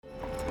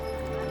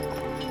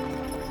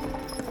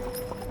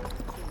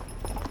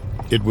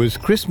It was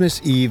Christmas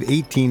Eve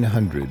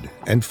 1800,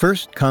 and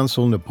First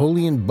Consul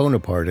Napoleon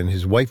Bonaparte and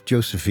his wife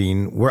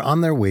Josephine were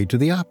on their way to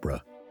the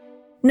opera.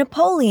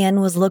 Napoleon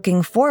was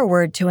looking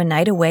forward to a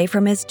night away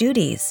from his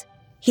duties.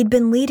 He'd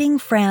been leading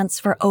France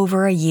for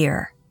over a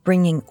year,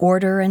 bringing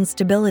order and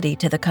stability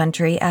to the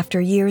country after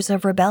years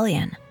of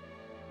rebellion.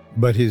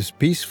 But his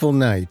peaceful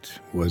night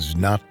was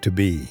not to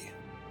be.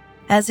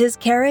 As his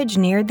carriage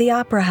neared the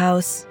opera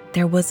house,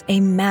 there was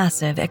a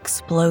massive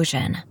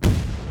explosion.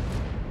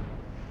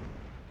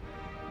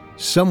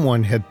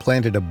 Someone had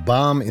planted a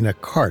bomb in a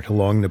cart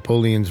along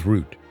Napoleon's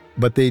route,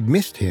 but they'd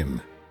missed him.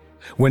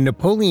 When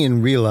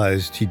Napoleon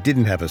realized he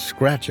didn't have a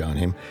scratch on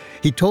him,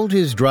 he told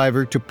his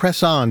driver to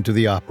press on to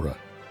the opera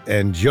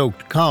and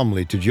joked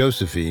calmly to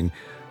Josephine,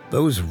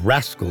 "Those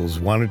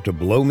rascals wanted to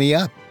blow me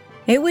up."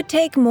 It would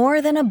take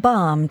more than a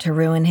bomb to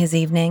ruin his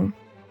evening.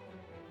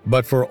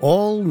 But for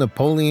all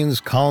Napoleon's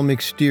calm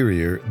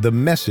exterior, the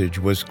message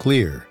was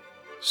clear.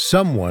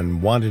 Someone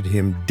wanted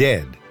him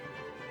dead.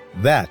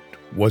 That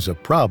was a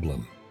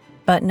problem.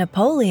 But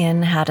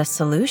Napoleon had a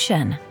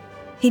solution.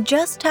 He'd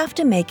just have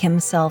to make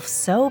himself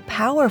so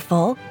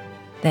powerful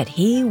that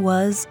he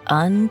was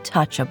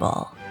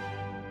untouchable.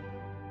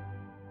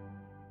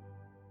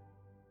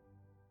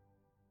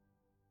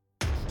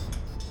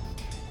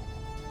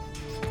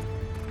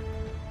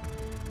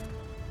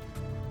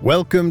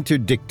 Welcome to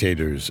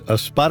Dictators, a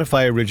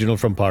Spotify original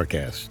from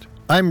Parcast.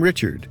 I'm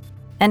Richard.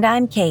 And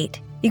I'm Kate.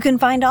 You can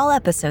find all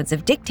episodes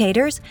of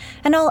Dictators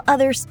and all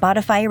other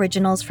Spotify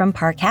originals from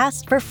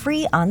Parcast for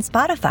free on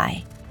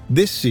Spotify.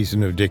 This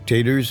season of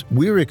Dictators,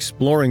 we're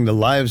exploring the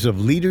lives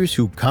of leaders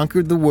who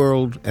conquered the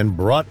world and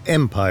brought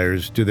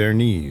empires to their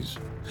knees.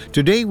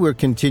 Today, we're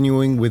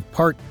continuing with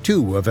part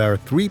 2 of our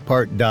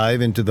 3-part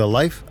dive into the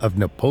life of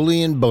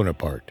Napoleon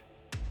Bonaparte.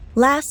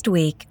 Last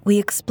week, we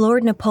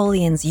explored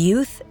Napoleon's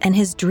youth and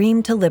his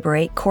dream to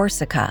liberate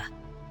Corsica.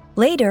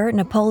 Later,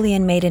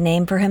 Napoleon made a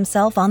name for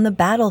himself on the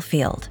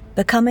battlefield,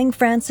 becoming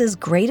France's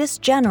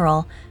greatest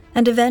general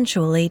and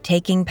eventually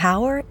taking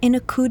power in a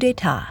coup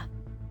d'etat.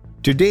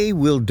 Today,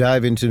 we'll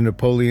dive into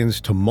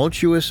Napoleon's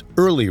tumultuous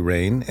early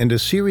reign and a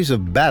series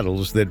of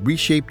battles that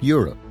reshaped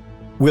Europe.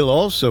 We'll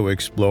also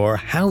explore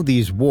how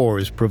these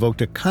wars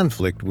provoked a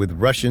conflict with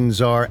Russian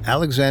Tsar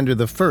Alexander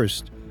I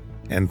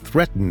and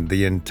threatened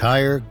the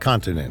entire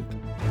continent.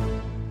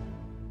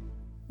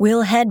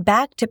 We'll head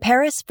back to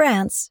Paris,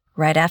 France,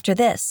 right after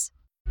this.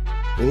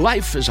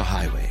 Life is a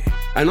highway,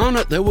 and on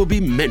it there will be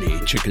many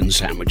chicken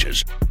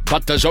sandwiches.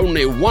 But there's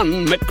only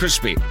one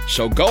McCrispy.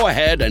 So go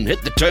ahead and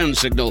hit the turn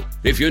signal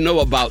if you know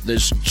about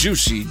this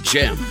juicy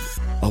gem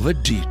of a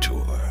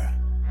detour.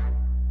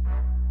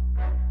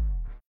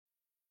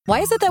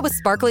 Why is it that with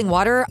sparkling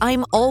water,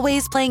 I'm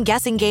always playing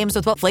guessing games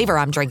with what flavor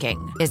I'm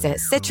drinking? Is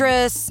it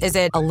citrus? Is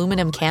it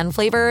aluminum can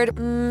flavored?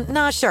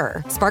 Not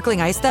sure.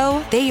 Sparkling ice,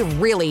 though, they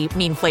really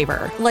mean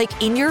flavor.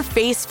 Like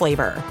in-your-face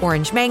flavor.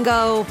 Orange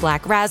mango,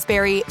 black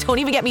raspberry. Don't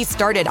even get me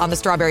started on the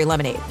strawberry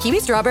lemonade.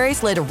 Kiwi strawberry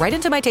slid right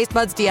into my taste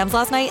buds DMs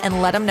last night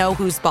and let them know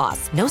who's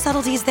boss. No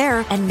subtleties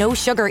there, and no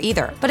sugar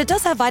either. But it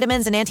does have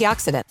vitamins and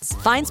antioxidants.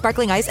 Find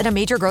sparkling ice at a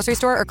major grocery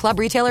store or club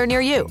retailer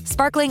near you.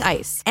 Sparkling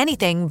ice.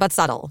 Anything but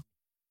subtle.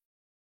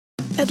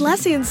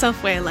 Atlassian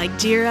software like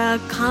Jira,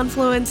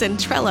 Confluence, and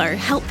Trello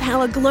help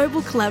power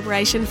global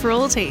collaboration for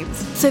all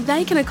teams, so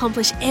they can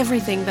accomplish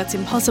everything that's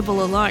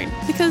impossible alone.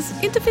 Because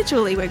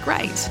individually we're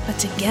great, but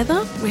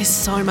together we're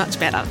so much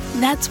better.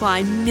 That's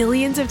why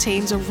millions of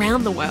teams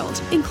around the world,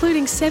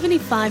 including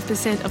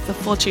 75% of the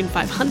Fortune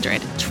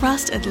 500,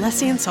 trust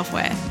Atlassian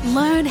software.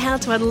 Learn how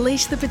to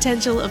unleash the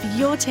potential of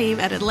your team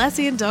at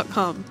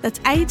Atlassian.com. That's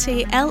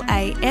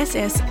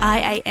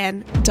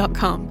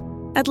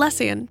Atlassian.com.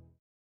 Atlassian.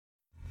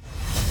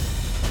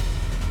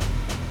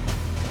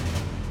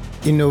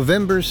 In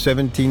November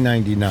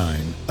 1799,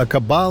 a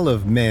cabal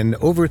of men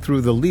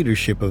overthrew the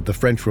leadership of the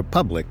French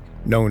Republic,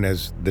 known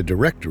as the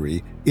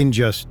Directory, in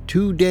just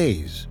 2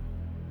 days.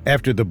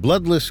 After the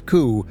bloodless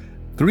coup,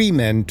 3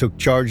 men took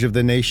charge of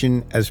the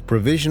nation as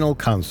provisional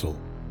consul.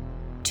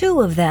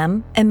 2 of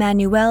them,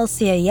 Emmanuel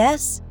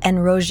Sieyès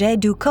and Roger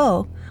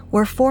Ducos,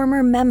 were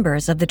former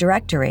members of the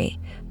Directory,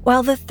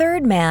 while the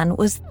third man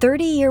was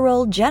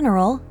 30-year-old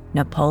General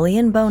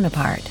Napoleon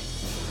Bonaparte.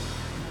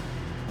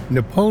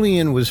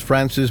 Napoleon was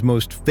France's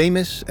most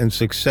famous and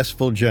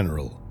successful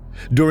general.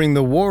 During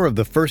the War of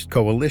the First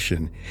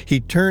Coalition, he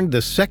turned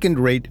the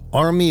second-rate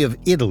Army of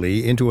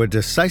Italy into a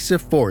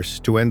decisive force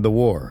to end the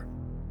war.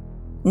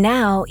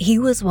 Now he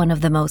was one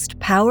of the most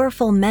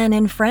powerful men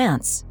in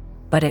France,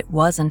 but it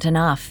wasn't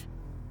enough.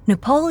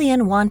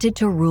 Napoleon wanted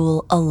to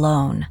rule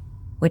alone,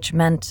 which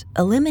meant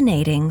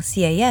eliminating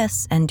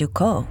Sieyès and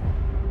Ducos.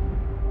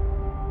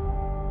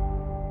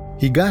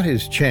 He got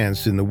his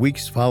chance in the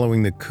weeks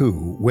following the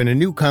coup when a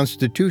new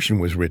constitution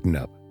was written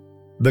up.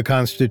 The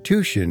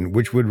constitution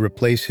which would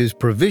replace his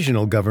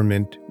provisional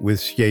government with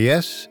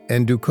Sieyès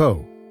and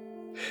Ducos.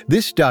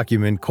 This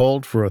document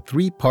called for a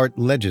 3-part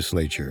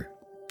legislature,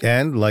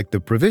 and like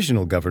the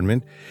provisional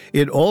government,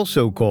 it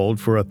also called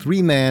for a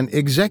 3-man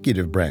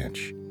executive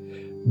branch.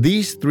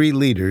 These 3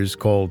 leaders,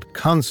 called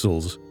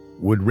consuls,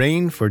 would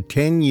reign for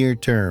 10-year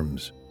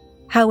terms.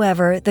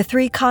 However, the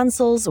three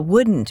consuls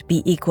wouldn't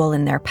be equal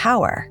in their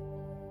power.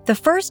 The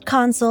first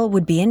consul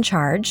would be in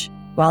charge,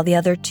 while the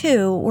other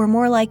two were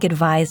more like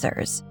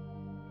advisors.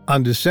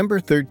 On December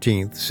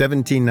 13,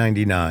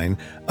 1799,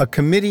 a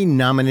committee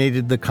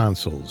nominated the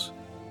consuls.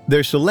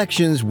 Their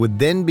selections would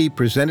then be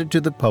presented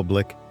to the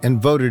public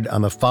and voted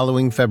on the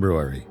following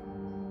February.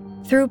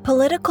 Through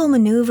political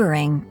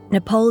maneuvering,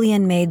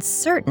 Napoleon made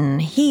certain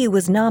he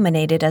was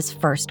nominated as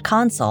first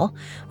consul,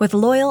 with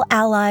loyal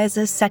allies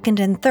as second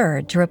and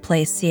third to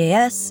replace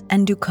Sieyès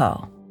and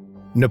Ducos.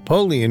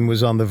 Napoleon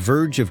was on the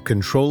verge of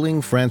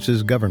controlling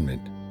France's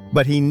government,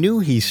 but he knew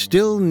he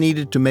still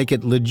needed to make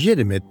it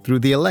legitimate through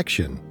the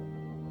election.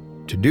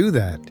 To do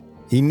that,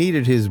 he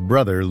needed his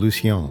brother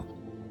Lucien.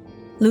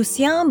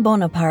 Lucien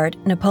Bonaparte,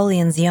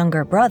 Napoleon's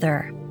younger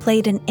brother,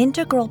 played an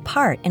integral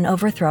part in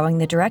overthrowing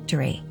the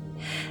Directory.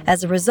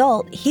 As a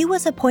result, he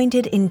was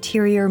appointed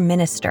Interior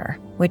Minister,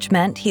 which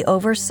meant he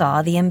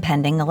oversaw the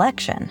impending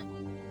election.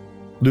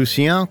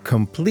 Lucien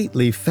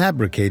completely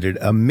fabricated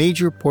a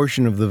major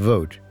portion of the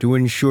vote to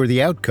ensure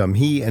the outcome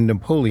he and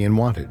Napoleon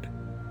wanted.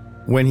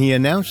 When he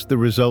announced the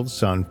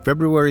results on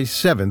February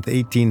 7,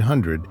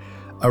 1800,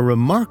 a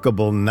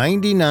remarkable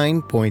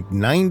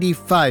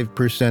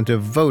 99.95%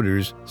 of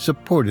voters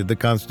supported the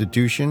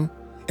Constitution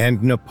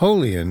and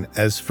Napoleon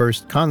as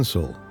first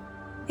consul.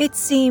 It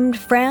seemed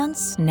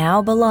France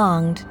now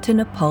belonged to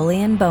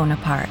Napoleon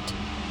Bonaparte.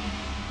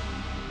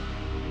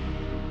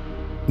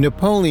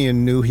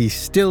 Napoleon knew he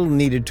still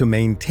needed to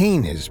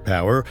maintain his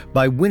power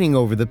by winning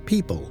over the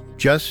people,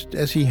 just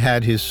as he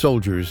had his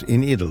soldiers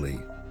in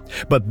Italy.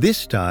 But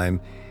this time,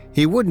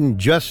 he wouldn't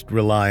just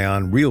rely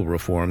on real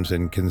reforms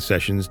and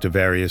concessions to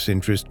various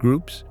interest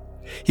groups.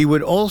 He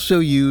would also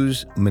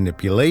use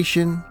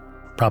manipulation,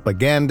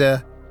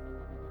 propaganda,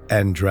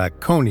 and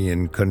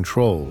draconian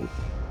control.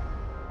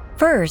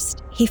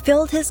 First, he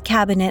filled his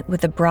cabinet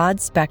with a broad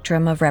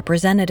spectrum of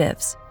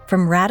representatives,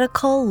 from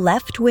radical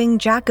left-wing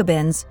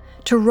Jacobins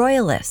to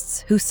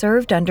royalists who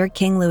served under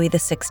King Louis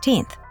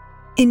XVI.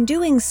 In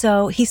doing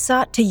so, he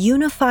sought to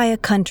unify a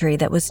country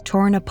that was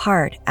torn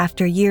apart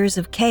after years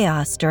of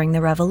chaos during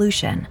the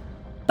Revolution.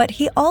 But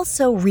he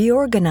also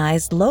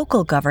reorganized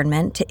local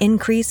government to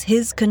increase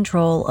his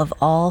control of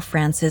all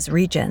France's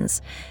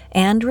regions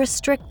and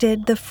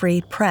restricted the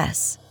free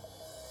press.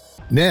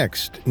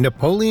 Next,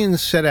 Napoleon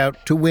set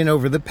out to win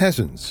over the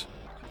peasants.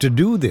 To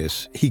do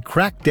this, he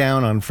cracked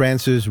down on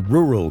France's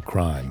rural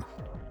crime.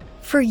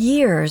 For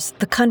years,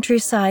 the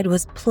countryside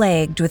was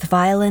plagued with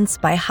violence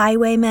by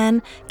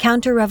highwaymen,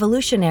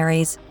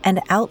 counter-revolutionaries,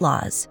 and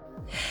outlaws.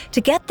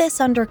 To get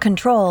this under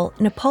control,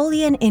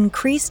 Napoleon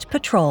increased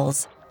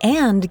patrols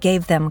and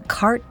gave them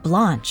carte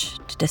blanche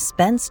to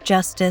dispense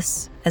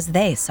justice as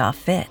they saw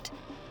fit.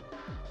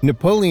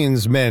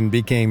 Napoleon's men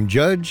became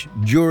judge,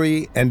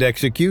 jury, and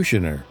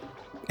executioner,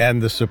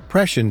 and the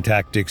suppression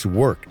tactics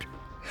worked.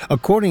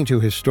 According to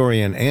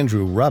historian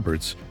Andrew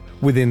Roberts,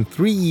 within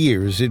 3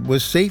 years it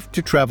was safe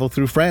to travel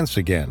through France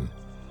again.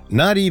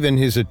 Not even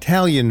his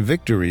Italian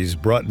victories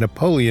brought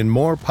Napoleon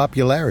more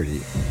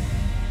popularity.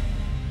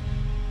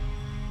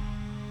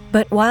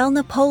 But while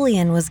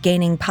Napoleon was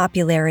gaining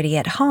popularity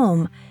at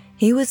home,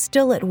 he was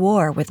still at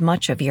war with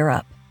much of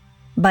Europe.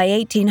 By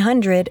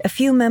 1800, a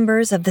few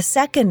members of the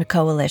Second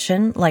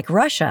Coalition, like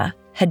Russia,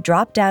 had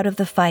dropped out of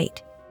the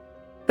fight.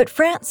 But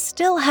France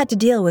still had to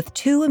deal with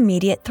two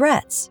immediate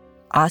threats: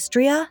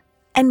 Austria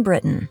and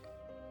Britain.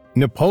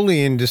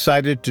 Napoleon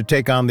decided to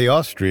take on the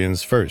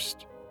Austrians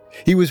first.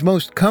 He was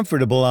most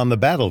comfortable on the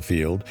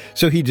battlefield,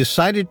 so he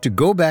decided to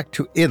go back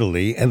to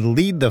Italy and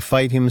lead the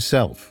fight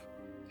himself.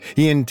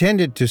 He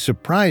intended to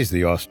surprise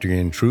the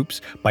Austrian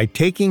troops by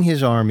taking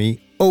his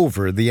army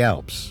over the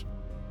Alps.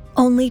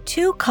 Only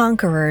two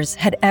conquerors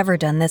had ever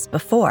done this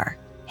before: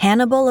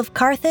 Hannibal of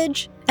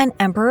Carthage and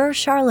Emperor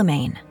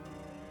Charlemagne.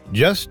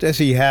 Just as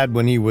he had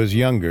when he was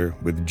younger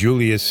with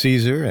Julius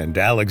Caesar and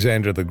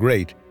Alexander the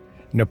Great,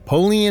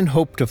 Napoleon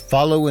hoped to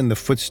follow in the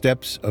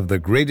footsteps of the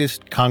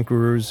greatest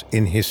conquerors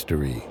in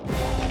history.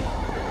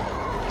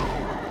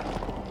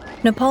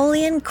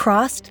 Napoleon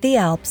crossed the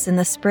Alps in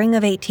the spring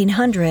of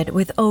 1800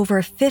 with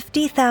over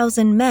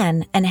 50,000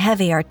 men and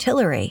heavy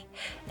artillery,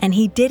 and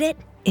he did it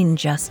in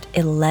just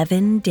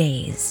 11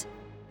 days.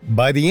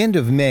 By the end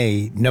of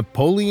May,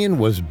 Napoleon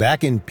was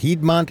back in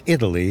Piedmont,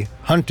 Italy,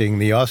 hunting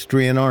the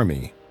Austrian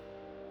army.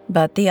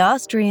 But the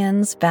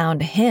Austrians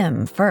found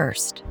him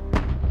first.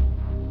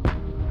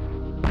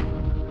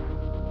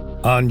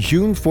 On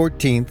June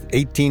 14,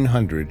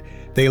 1800,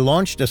 they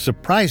launched a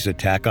surprise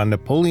attack on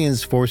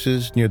Napoleon's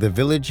forces near the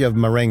village of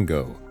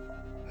Marengo.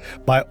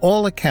 By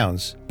all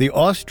accounts, the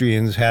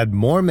Austrians had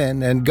more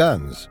men and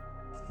guns.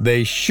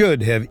 They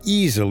should have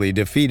easily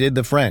defeated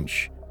the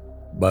French,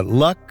 but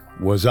luck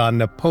was on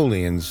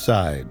Napoleon's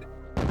side.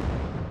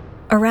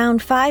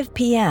 Around 5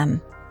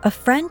 p.m., a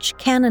French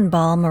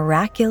cannonball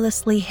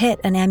miraculously hit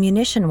an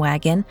ammunition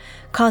wagon,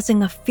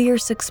 causing a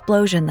fierce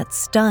explosion that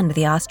stunned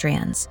the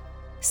Austrians.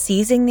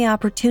 Seizing the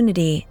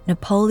opportunity,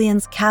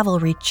 Napoleon's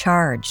cavalry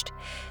charged,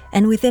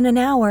 and within an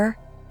hour,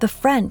 the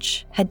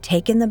French had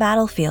taken the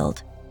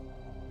battlefield.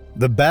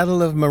 The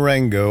Battle of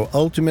Marengo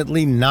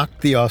ultimately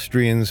knocked the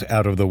Austrians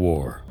out of the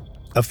war.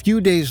 A few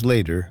days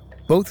later,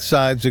 both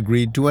sides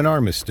agreed to an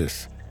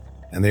armistice,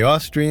 and the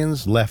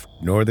Austrians left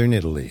northern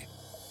Italy.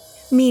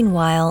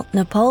 Meanwhile,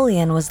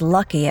 Napoleon was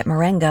lucky at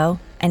Marengo,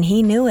 and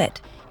he knew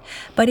it.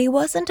 But he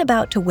wasn't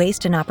about to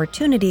waste an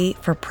opportunity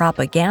for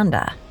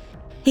propaganda.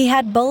 He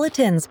had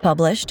bulletins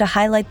published to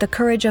highlight the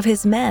courage of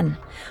his men,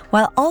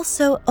 while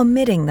also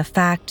omitting the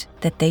fact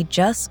that they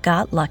just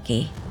got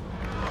lucky.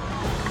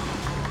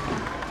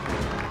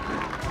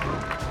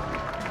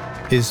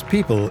 His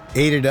people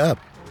ate it up.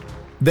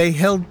 They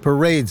held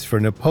parades for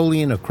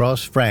Napoleon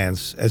across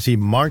France as he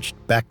marched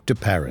back to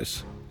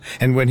Paris.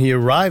 And when he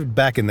arrived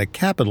back in the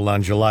capital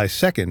on July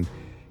 2nd,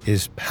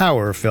 his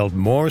power felt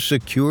more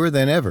secure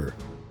than ever.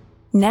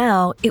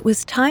 Now, it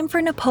was time for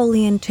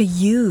Napoleon to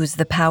use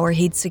the power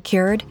he'd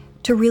secured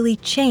to really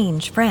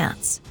change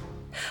France.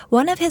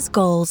 One of his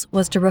goals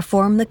was to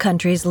reform the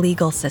country's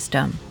legal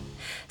system.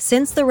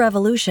 Since the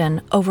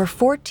Revolution, over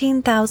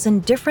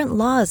 14,000 different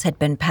laws had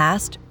been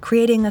passed,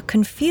 creating a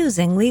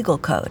confusing legal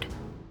code.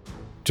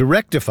 To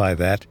rectify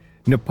that,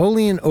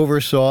 Napoleon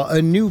oversaw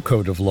a new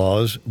code of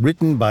laws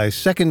written by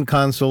Second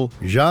Consul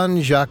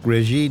Jean-Jacques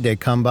Régis de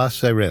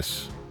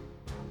Cambacérès.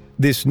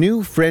 This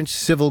new French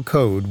civil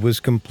code was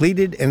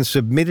completed and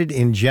submitted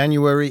in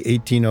January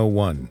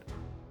 1801.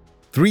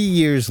 3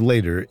 years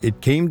later,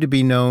 it came to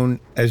be known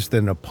as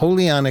the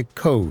Napoleonic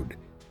Code,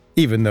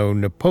 even though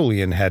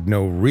Napoleon had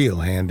no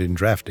real hand in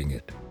drafting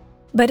it.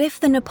 But if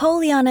the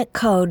Napoleonic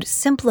Code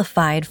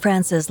simplified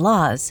France's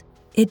laws,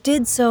 it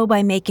did so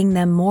by making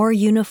them more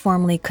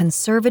uniformly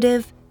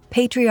conservative,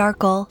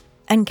 patriarchal,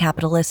 and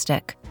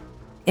capitalistic.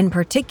 In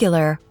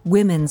particular,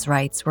 women's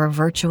rights were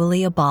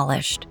virtually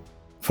abolished.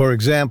 For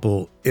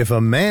example, if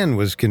a man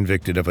was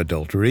convicted of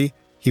adultery,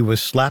 he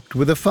was slapped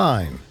with a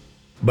fine.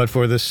 But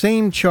for the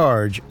same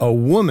charge, a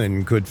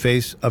woman could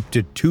face up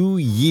to 2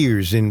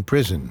 years in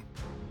prison.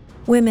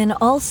 Women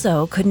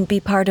also couldn't be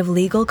part of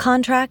legal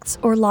contracts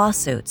or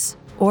lawsuits,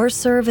 or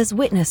serve as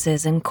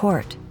witnesses in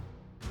court.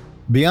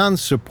 Beyond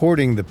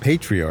supporting the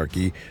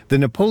patriarchy, the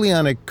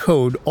Napoleonic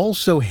Code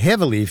also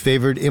heavily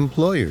favored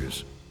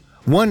employers.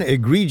 One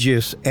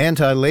egregious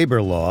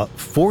anti-labor law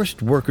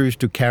forced workers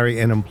to carry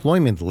an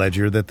employment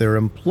ledger that their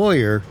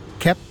employer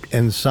kept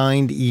and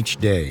signed each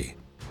day.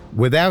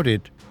 Without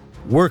it,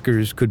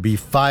 workers could be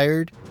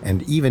fired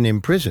and even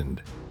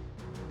imprisoned.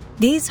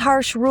 These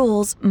harsh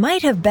rules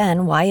might have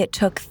been why it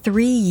took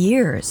 3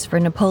 years for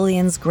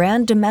Napoleon's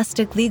grand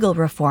domestic legal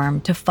reform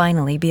to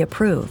finally be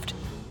approved.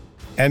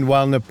 And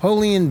while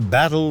Napoleon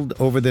battled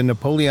over the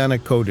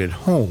Napoleonic Code at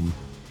home,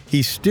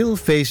 he still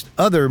faced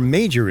other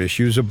major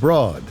issues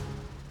abroad,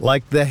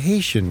 like the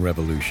Haitian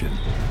Revolution.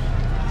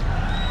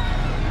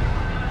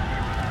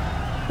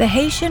 The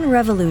Haitian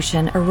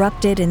Revolution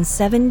erupted in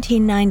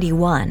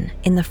 1791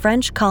 in the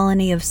French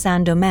colony of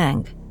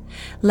Saint-Domingue.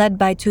 Led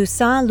by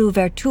Toussaint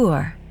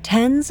Louverture,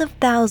 tens of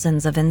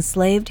thousands of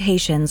enslaved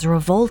Haitians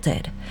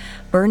revolted,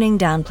 burning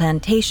down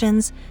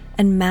plantations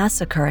and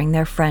massacring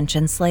their French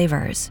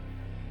enslavers.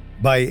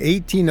 By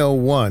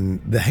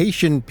 1801, the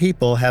Haitian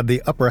people had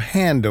the upper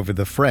hand over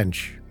the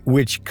French,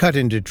 which cut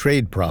into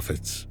trade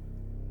profits.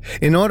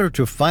 In order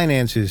to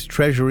finance his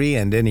treasury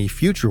and any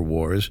future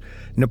wars,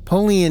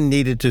 Napoleon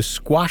needed to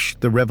squash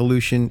the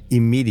revolution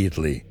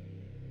immediately.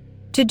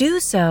 To do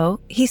so,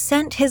 he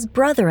sent his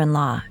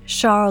brother-in-law,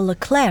 Charles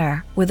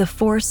Leclerc, with a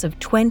force of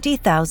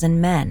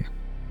 20,000 men.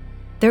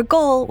 Their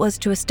goal was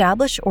to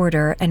establish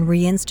order and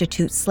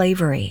reinstitute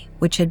slavery,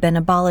 which had been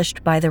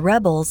abolished by the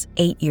rebels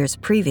 8 years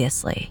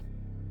previously.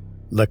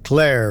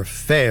 Leclerc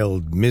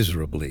failed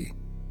miserably.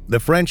 The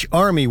French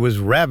army was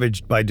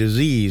ravaged by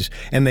disease,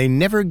 and they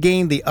never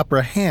gained the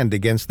upper hand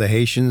against the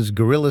Haitians'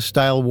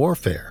 guerrilla-style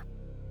warfare.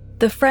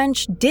 The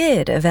French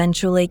did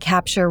eventually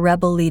capture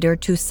rebel leader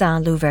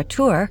Toussaint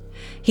Louverture.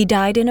 He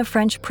died in a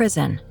French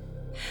prison.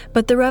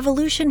 But the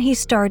revolution he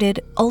started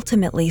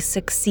ultimately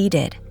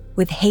succeeded,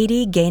 with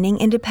Haiti gaining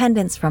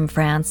independence from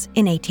France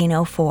in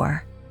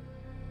 1804.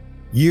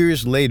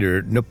 Years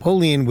later,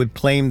 Napoleon would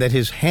claim that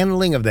his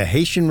handling of the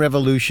Haitian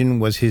Revolution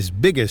was his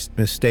biggest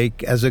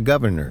mistake as a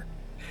governor.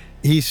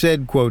 He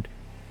said, quote,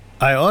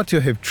 "I ought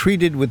to have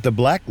treated with the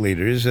black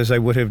leaders as I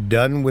would have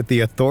done with the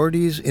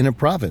authorities in a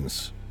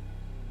province."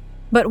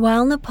 But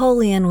while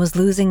Napoleon was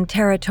losing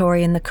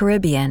territory in the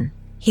Caribbean,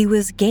 he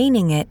was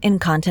gaining it in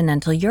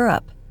continental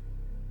Europe.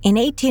 In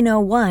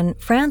 1801,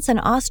 France and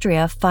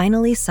Austria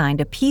finally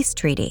signed a peace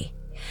treaty.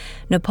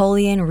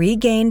 Napoleon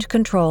regained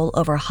control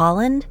over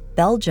Holland,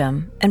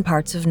 Belgium, and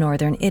parts of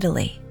northern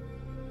Italy.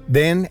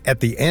 Then,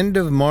 at the end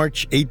of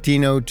March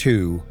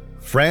 1802,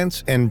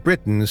 France and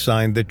Britain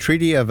signed the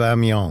Treaty of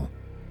Amiens.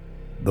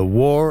 The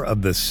War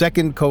of the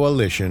Second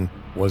Coalition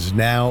was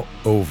now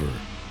over.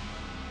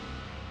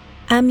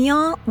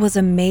 Amiens was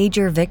a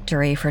major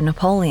victory for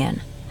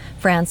Napoleon.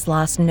 France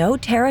lost no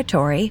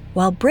territory,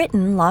 while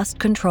Britain lost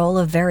control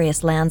of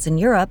various lands in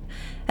Europe,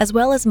 as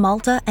well as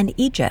Malta and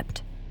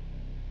Egypt.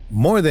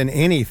 More than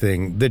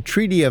anything, the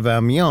Treaty of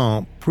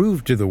Amiens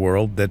proved to the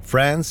world that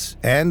France,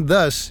 and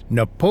thus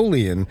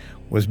Napoleon,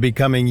 was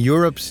becoming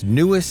Europe's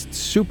newest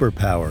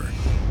superpower.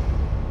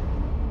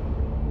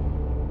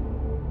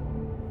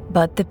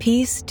 But the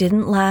peace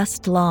didn't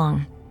last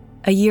long.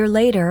 A year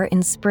later,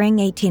 in spring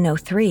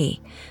 1803,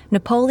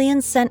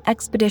 Napoleon sent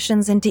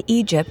expeditions into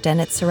Egypt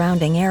and its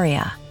surrounding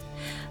area.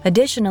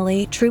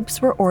 Additionally,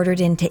 troops were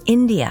ordered into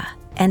India,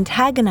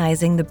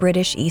 antagonizing the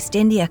British East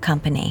India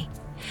Company.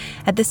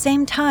 At the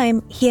same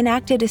time, he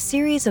enacted a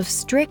series of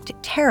strict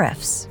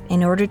tariffs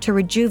in order to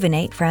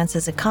rejuvenate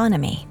France's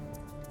economy.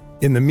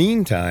 In the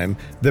meantime,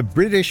 the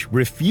British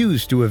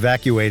refused to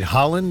evacuate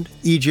Holland,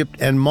 Egypt,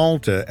 and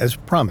Malta as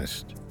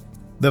promised.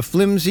 The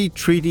flimsy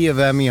Treaty of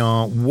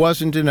Amiens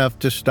wasn't enough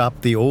to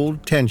stop the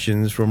old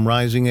tensions from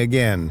rising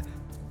again,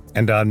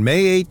 and on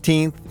May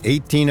 18,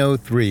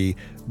 1803,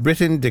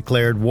 Britain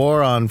declared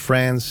war on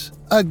France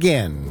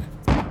again.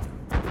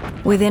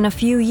 Within a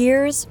few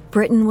years,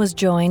 Britain was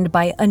joined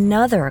by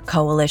another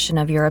coalition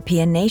of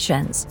European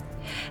nations.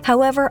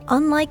 However,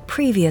 unlike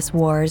previous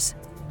wars,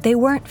 they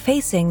weren't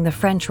facing the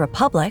French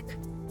Republic.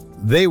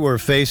 They were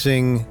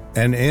facing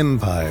an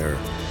empire.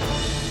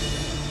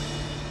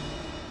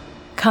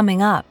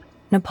 Coming up,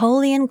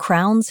 Napoleon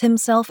crowns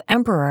himself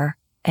emperor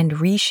and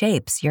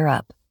reshapes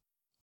Europe.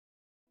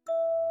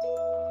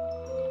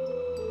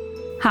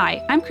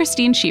 Hi, I'm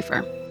Christine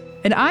Schieffer.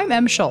 And I'm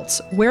Em Schultz.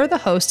 We're the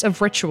hosts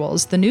of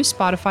Rituals, the new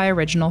Spotify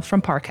original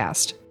from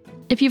Parcast.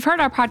 If you've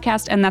heard our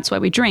podcast and That's Why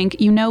We Drink,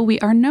 you know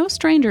we are no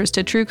strangers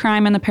to true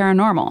crime and the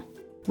paranormal.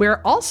 We're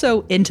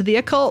also into the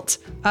occult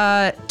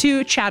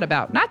to chat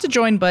about, not to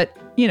join, but,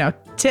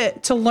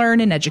 to learn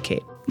and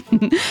educate.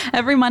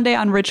 Every Monday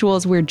on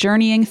Rituals, we're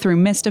journeying through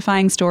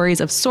mystifying stories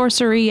of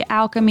sorcery,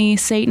 alchemy,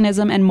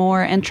 Satanism, and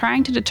more, and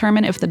trying to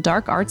determine if the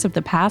dark arts of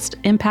the past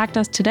impact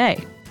us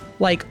today.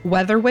 Like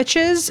weather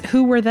witches,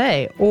 who were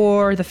they?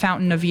 Or the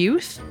Fountain of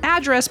Youth?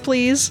 Address,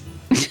 please.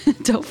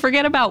 Don't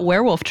forget about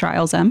werewolf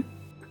trials, Em.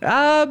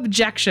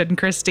 Objection,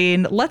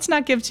 Christine. Let's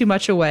not give too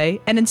much away,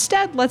 and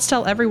instead, let's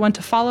tell everyone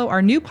to follow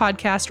our new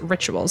podcast,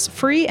 Rituals,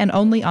 free and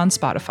only on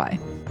Spotify.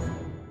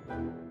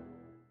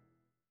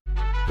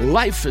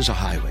 Life is a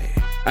highway,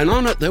 and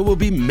on it there will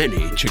be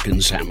many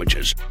chicken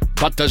sandwiches.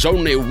 But there's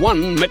only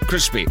one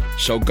McCrispy.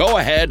 So go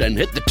ahead and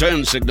hit the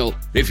turn signal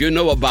if you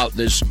know about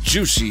this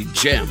juicy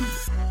gem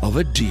of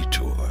a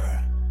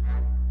detour.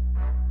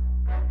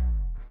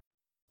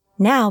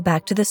 Now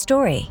back to the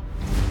story.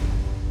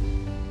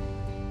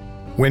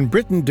 When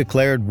Britain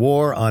declared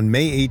war on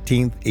May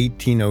 18,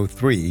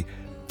 1803,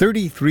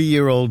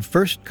 33-year-old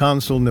First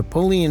Consul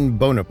Napoleon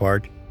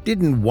Bonaparte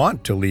didn't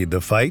want to lead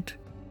the fight.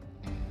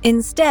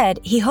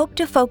 Instead, he hoped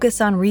to focus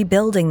on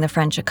rebuilding the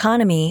French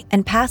economy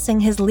and passing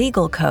his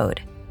legal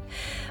code.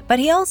 But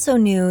he also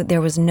knew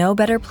there was no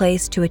better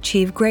place to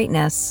achieve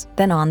greatness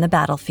than on the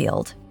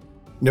battlefield.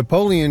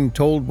 Napoleon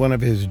told one of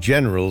his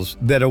generals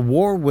that a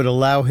war would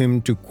allow him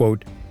to,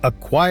 quote,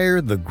 acquire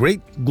the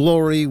great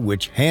glory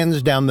which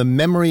hands down the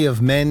memory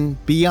of men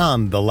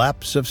beyond the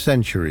lapse of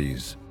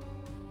centuries.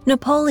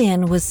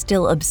 Napoleon was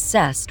still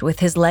obsessed with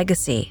his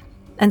legacy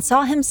and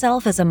saw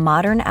himself as a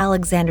modern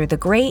Alexander the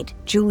Great,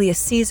 Julius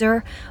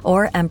Caesar,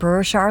 or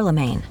Emperor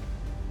Charlemagne.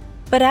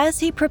 But as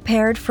he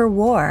prepared for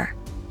war,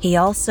 he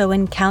also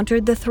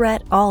encountered the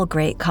threat all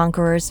great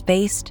conquerors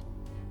faced: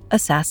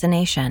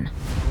 assassination.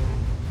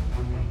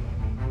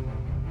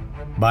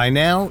 By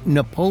now,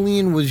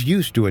 Napoleon was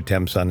used to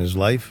attempts on his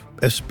life,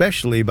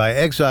 especially by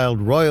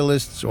exiled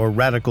royalists or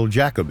radical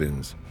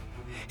Jacobins.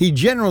 He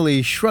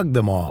generally shrugged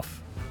them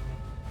off.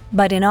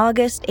 But in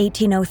August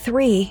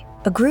 1803,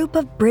 a group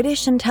of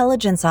British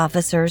intelligence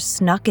officers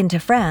snuck into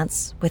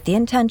France with the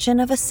intention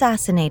of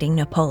assassinating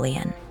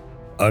Napoleon.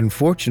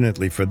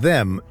 Unfortunately for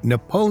them,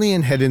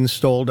 Napoleon had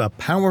installed a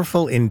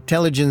powerful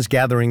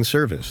intelligence-gathering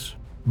service.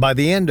 By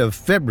the end of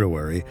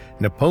February,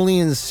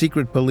 Napoleon's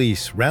secret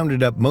police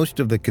rounded up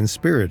most of the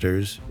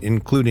conspirators,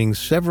 including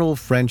several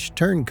French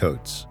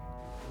turncoats.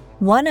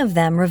 One of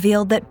them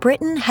revealed that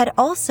Britain had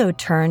also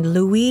turned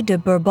Louis de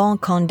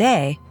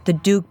Bourbon-Condé, the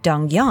Duc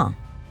d'Enghien.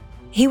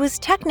 He was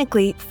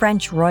technically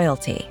French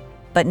royalty,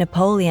 but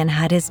Napoleon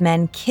had his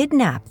men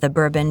kidnap the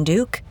Bourbon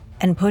Duke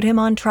and put him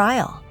on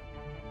trial.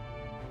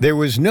 There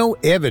was no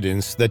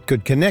evidence that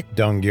could connect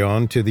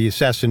d'Enghien to the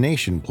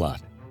assassination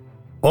plot.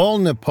 All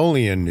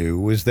Napoleon knew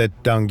was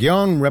that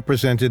d'Enghien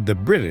represented the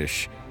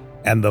British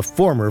and the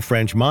former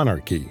French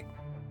monarchy.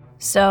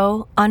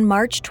 So, on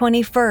March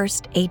 21,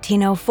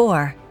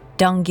 1804,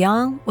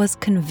 d'Enghien was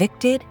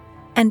convicted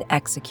and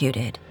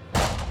executed.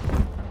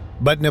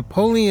 But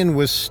Napoleon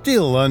was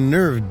still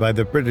unnerved by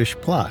the British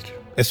plot,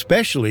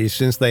 especially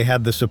since they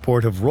had the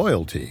support of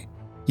royalty.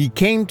 He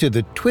came to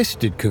the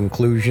twisted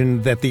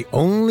conclusion that the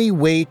only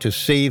way to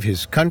save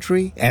his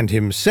country and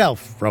himself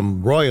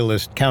from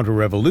royalist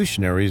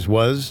counter-revolutionaries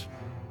was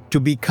to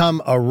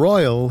become a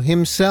royal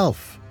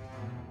himself.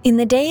 In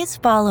the days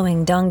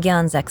following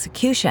d'Enghien's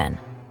execution,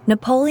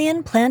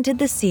 Napoleon planted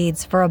the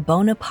seeds for a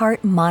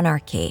Bonaparte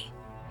monarchy.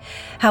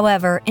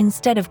 However,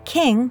 instead of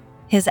king,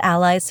 his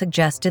allies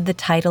suggested the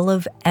title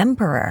of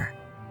emperor.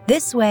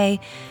 This way,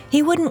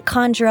 he wouldn't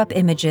conjure up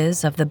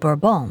images of the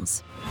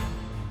Bourbons.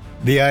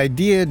 The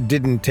idea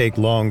didn't take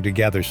long to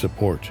gather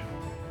support.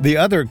 The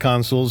other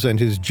consuls and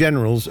his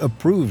generals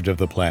approved of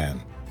the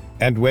plan,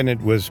 and when it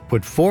was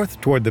put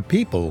forth toward the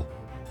people,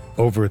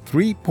 over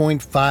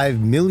 3.5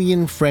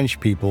 million French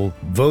people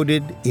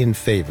voted in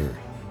favor.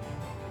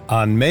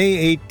 On May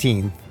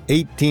 18,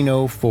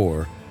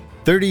 1804,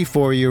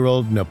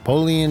 34-year-old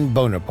Napoleon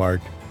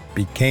Bonaparte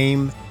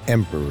became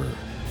emperor.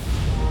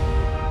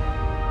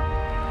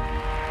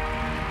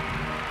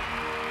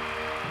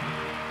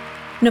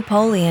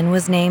 Napoleon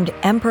was named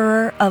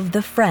Emperor of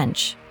the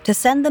French to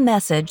send the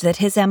message that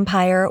his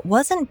empire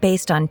wasn't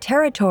based on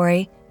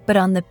territory, but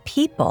on the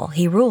people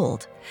he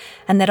ruled,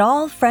 and that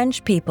all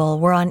French people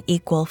were on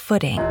equal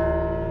footing.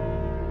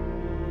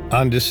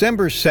 On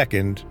December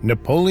 2nd,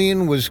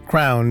 Napoleon was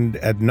crowned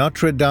at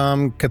Notre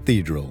Dame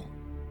Cathedral.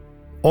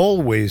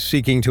 Always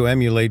seeking to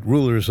emulate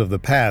rulers of the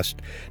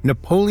past,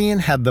 Napoleon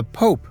had the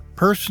Pope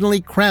personally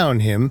crown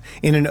him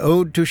in an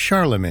ode to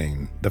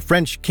Charlemagne, the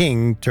French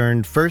king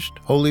turned first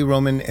Holy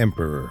Roman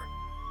Emperor.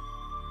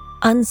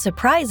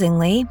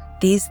 Unsurprisingly,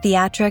 these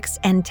theatrics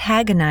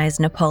antagonized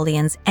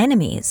Napoleon's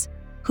enemies,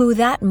 who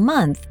that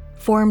month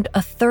formed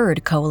a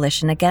third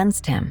coalition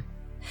against him.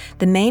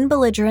 The main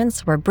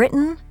belligerents were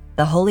Britain,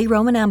 the Holy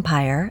Roman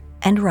Empire,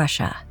 and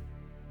Russia.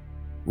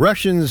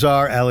 Russian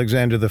Tsar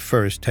Alexander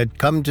I had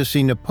come to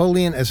see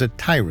Napoleon as a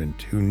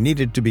tyrant who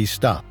needed to be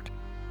stopped.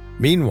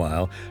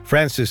 Meanwhile,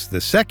 Francis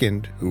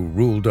II, who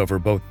ruled over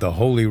both the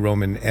Holy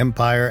Roman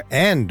Empire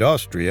and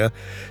Austria,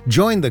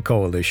 joined the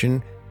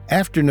coalition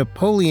after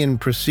Napoleon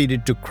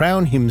proceeded to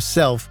crown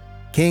himself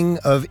King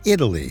of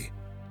Italy.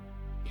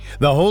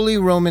 The Holy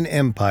Roman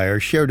Empire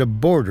shared a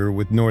border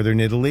with northern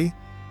Italy,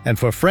 and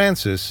for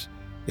Francis,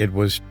 it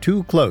was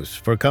too close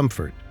for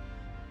comfort.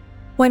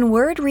 When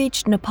word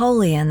reached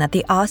Napoleon that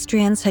the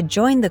Austrians had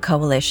joined the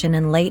coalition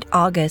in late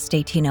August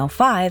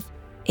 1805,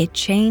 it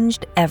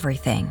changed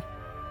everything.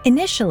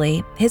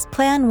 Initially, his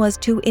plan was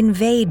to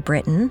invade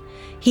Britain.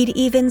 He'd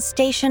even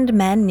stationed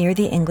men near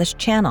the English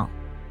Channel.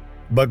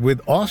 But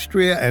with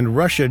Austria and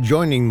Russia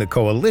joining the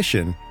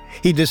coalition,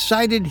 he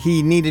decided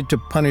he needed to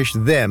punish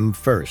them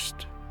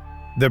first.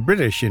 The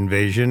British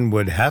invasion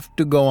would have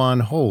to go on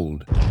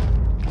hold.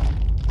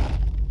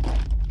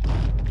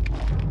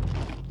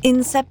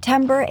 In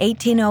September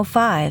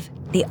 1805,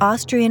 the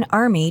Austrian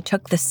army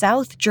took the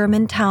South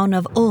German town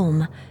of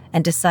Ulm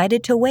and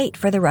decided to wait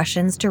for the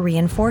Russians to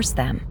reinforce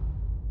them.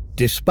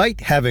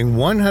 Despite having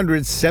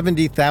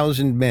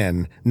 170,000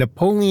 men,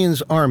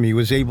 Napoleon's army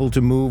was able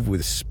to move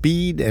with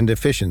speed and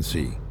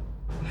efficiency.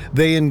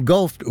 They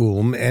engulfed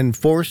Ulm and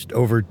forced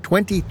over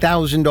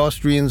 20,000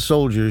 Austrian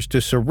soldiers to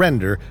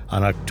surrender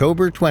on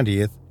October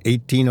 20th,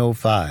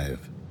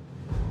 1805.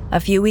 A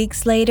few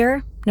weeks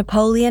later,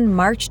 Napoleon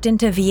marched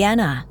into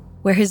Vienna,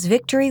 where his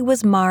victory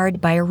was marred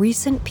by a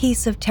recent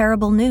piece of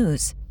terrible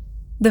news.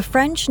 The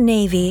French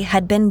Navy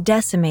had been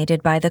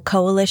decimated by the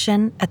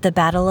coalition at the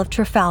Battle of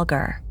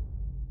Trafalgar.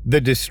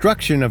 The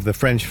destruction of the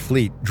French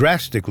fleet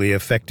drastically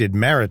affected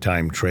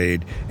maritime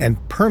trade and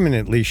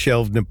permanently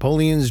shelved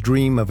Napoleon's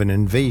dream of an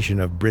invasion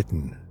of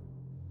Britain.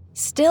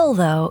 Still,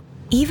 though,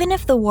 even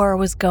if the war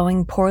was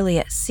going poorly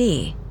at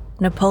sea,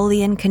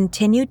 Napoleon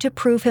continued to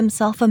prove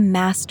himself a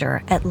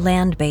master at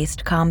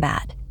land-based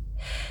combat.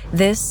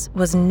 This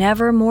was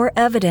never more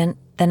evident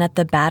than at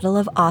the Battle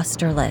of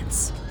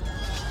Austerlitz.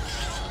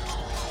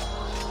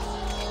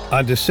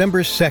 On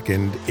December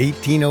 2nd,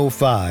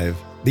 1805,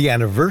 the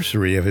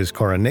anniversary of his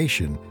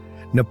coronation,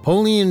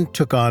 Napoleon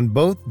took on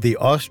both the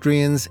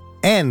Austrians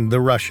and the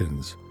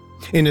Russians.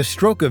 In a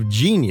stroke of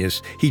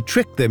genius, he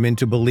tricked them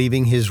into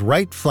believing his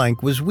right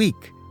flank was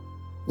weak.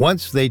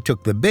 Once they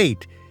took the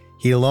bait,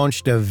 he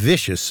launched a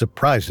vicious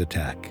surprise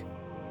attack.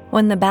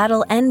 When the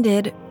battle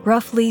ended,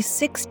 roughly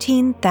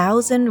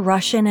 16,000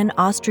 Russian and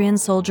Austrian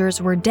soldiers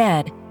were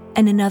dead,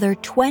 and another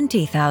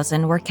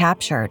 20,000 were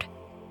captured.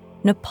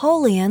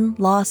 Napoleon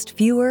lost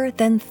fewer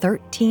than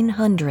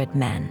 1,300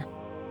 men.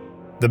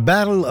 The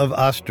Battle of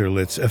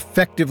Austerlitz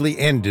effectively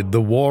ended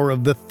the War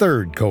of the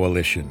Third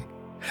Coalition.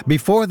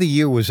 Before the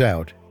year was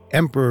out,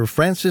 Emperor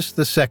Francis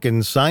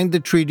II signed the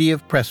Treaty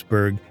of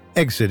Pressburg,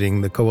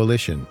 exiting the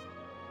coalition.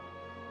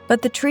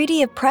 But the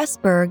Treaty of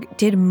Pressburg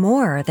did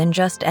more than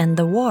just end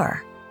the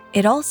war.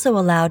 It also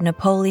allowed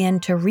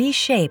Napoleon to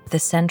reshape the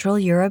Central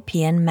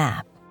European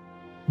map.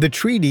 The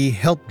treaty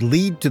helped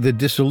lead to the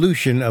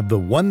dissolution of the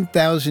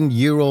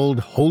 1,000-year-old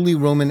Holy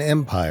Roman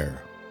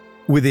Empire.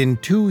 Within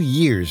 2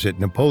 years at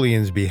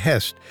Napoleon's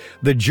behest,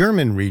 the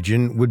German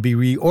region would be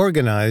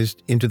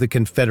reorganized into the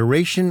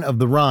Confederation of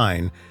the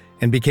Rhine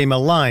and became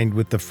aligned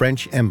with the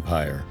French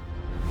Empire.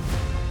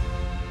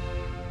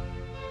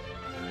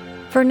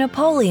 For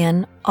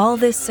Napoleon, all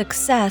this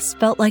success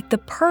felt like the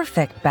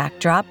perfect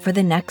backdrop for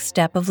the next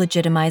step of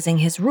legitimizing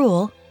his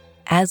rule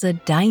as a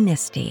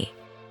dynasty.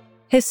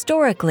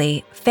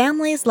 Historically,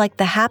 families like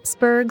the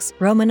Habsburgs,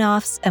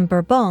 Romanovs, and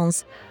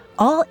Bourbons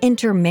all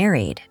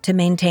intermarried to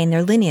maintain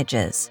their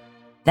lineages.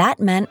 That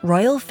meant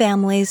royal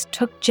families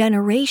took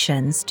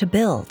generations to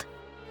build.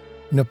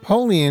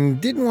 Napoleon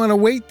didn't want to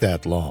wait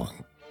that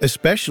long,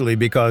 especially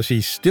because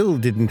he still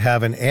didn't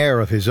have an heir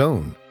of his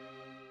own.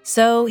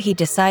 So he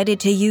decided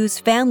to use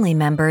family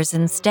members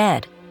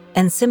instead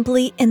and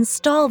simply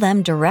install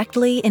them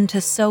directly into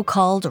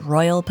so-called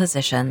royal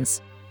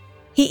positions.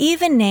 He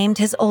even named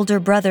his older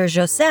brother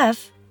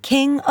Joseph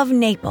King of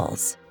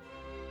Naples.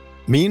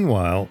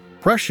 Meanwhile,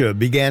 Prussia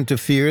began to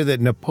fear that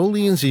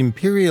Napoleon's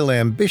imperial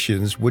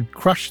ambitions would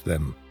crush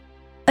them.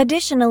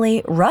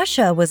 Additionally,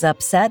 Russia was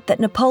upset that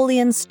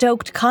Napoleon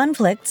stoked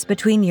conflicts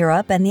between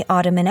Europe and the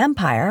Ottoman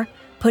Empire,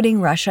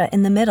 putting Russia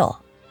in the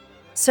middle.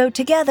 So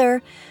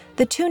together,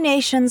 the two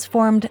nations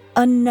formed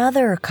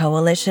another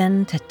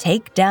coalition to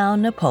take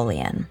down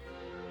Napoleon.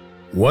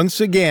 Once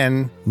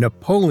again,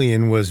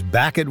 Napoleon was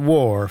back at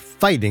war,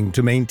 fighting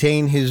to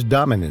maintain his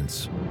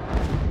dominance.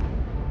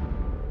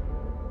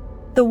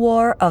 The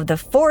War of the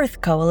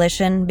Fourth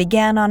Coalition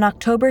began on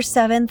October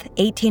 7,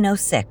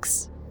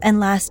 1806, and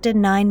lasted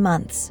 9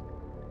 months.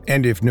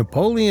 And if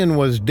Napoleon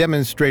was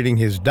demonstrating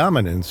his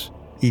dominance,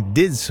 he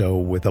did so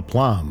with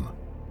aplomb.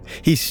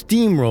 He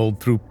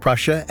steamrolled through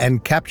Prussia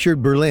and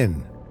captured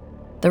Berlin.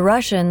 The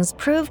Russians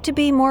proved to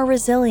be more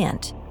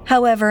resilient.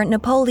 However,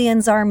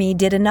 Napoleon's army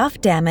did enough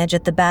damage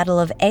at the Battle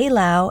of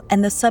Eylau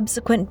and the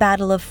subsequent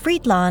Battle of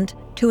Friedland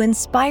to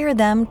inspire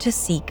them to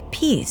seek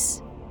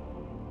peace.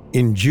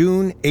 In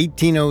June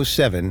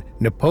 1807,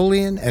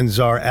 Napoleon and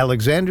Tsar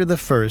Alexander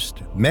I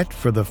met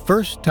for the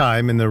first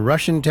time in the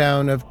Russian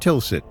town of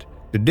Tilsit,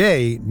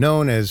 today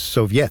known as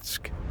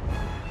Sovietsk.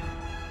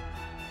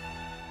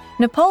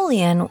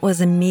 Napoleon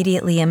was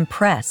immediately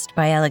impressed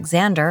by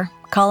Alexander,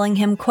 calling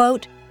him,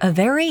 quote, a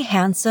very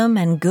handsome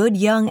and good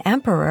young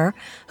emperor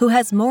who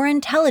has more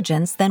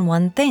intelligence than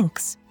one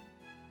thinks.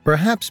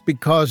 Perhaps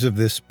because of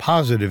this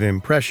positive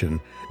impression,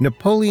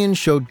 Napoleon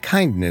showed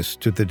kindness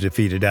to the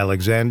defeated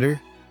Alexander,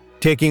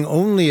 taking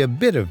only a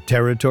bit of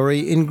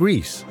territory in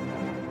Greece.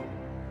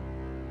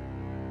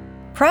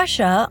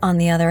 Prussia, on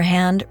the other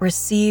hand,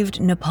 received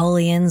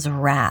Napoleon's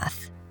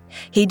wrath.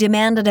 He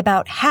demanded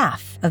about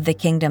half of the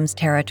kingdom's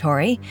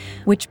territory,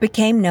 which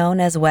became known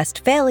as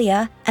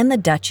Westphalia and the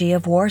Duchy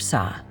of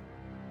Warsaw.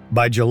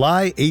 By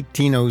July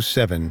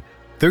 1807,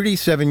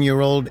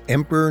 37-year-old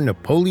Emperor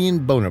Napoleon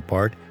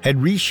Bonaparte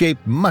had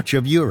reshaped much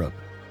of Europe.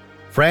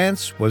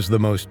 France was the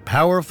most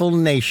powerful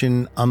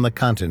nation on the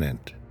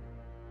continent.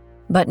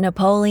 But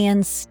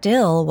Napoleon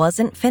still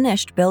wasn't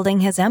finished building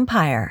his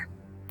empire.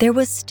 There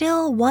was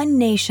still one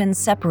nation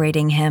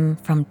separating him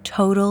from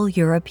total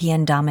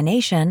European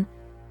domination,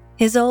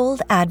 his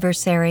old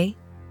adversary,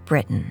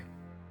 Britain.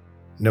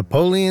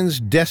 Napoleon's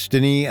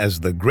destiny as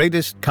the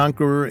greatest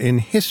conqueror in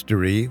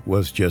history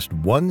was just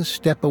one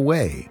step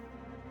away.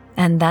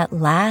 And that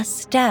last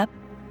step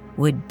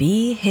would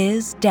be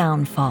his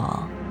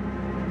downfall.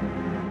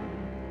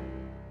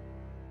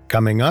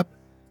 Coming up,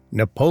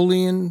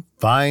 Napoleon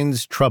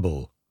finds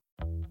trouble.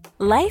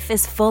 Life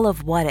is full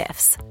of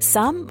what-ifs,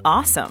 some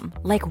awesome,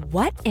 like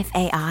what if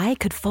AI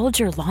could fold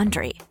your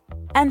laundry?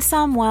 And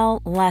some,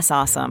 well, less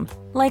awesome,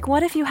 like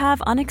what if you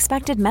have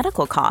unexpected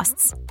medical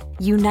costs?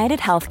 United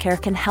Healthcare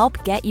can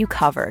help get you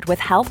covered with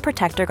Health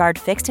Protector Guard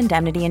fixed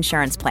indemnity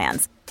insurance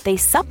plans. They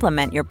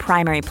supplement your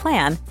primary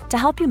plan to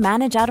help you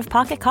manage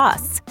out-of-pocket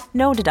costs.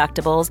 No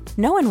deductibles,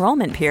 no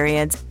enrollment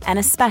periods, and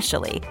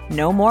especially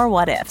no more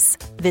what-ifs.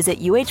 Visit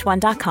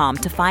uh1.com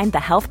to find the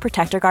Health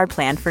Protector Guard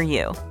plan for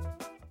you.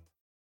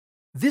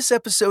 This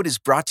episode is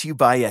brought to you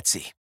by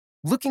Etsy.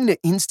 Looking to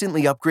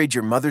instantly upgrade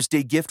your Mother's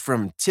Day gift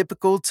from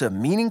typical to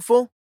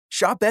meaningful?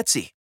 Shop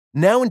Etsy.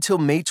 Now until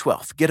May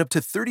 12th, get up to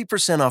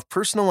 30% off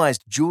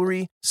personalized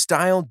jewelry,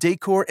 style,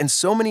 decor, and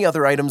so many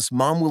other items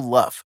Mom will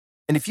love.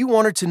 And if you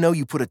want her to know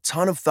you put a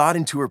ton of thought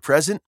into her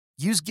present,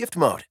 use Gift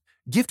Mode.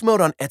 Gift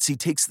Mode on Etsy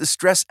takes the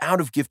stress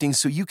out of gifting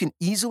so you can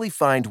easily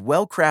find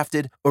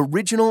well-crafted,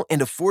 original,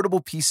 and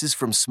affordable pieces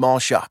from small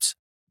shops.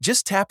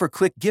 Just tap or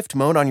click Gift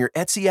Mode on your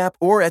Etsy app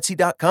or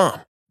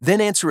Etsy.com. Then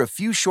answer a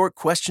few short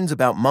questions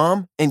about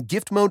Mom, and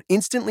Gift Mode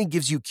instantly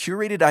gives you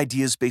curated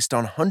ideas based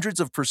on hundreds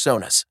of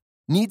personas.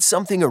 Need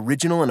something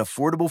original and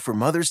affordable for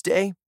Mother's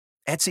Day?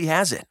 Etsy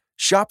has it.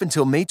 Shop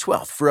until May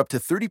 12th for up to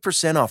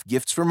 30% off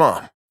gifts for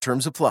Mom.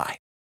 Terms apply.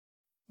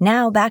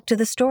 Now back to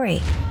the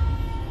story.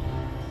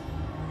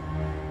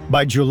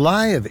 By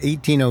July of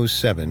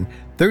 1807,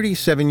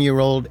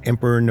 37-year-old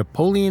Emperor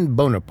Napoleon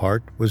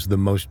Bonaparte was the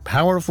most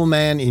powerful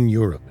man in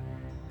Europe.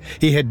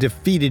 He had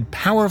defeated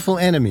powerful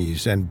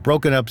enemies and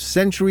broken up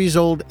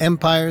centuries-old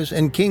empires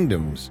and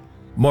kingdoms.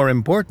 More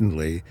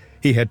importantly,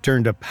 he had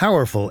turned a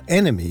powerful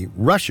enemy,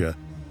 Russia,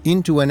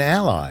 into an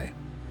ally.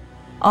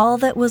 All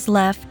that was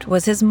left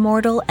was his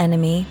mortal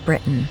enemy,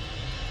 Britain.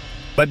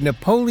 But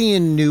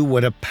Napoleon knew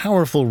what a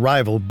powerful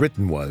rival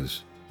Britain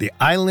was. The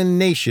island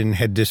nation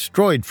had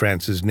destroyed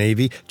France's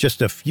navy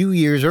just a few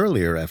years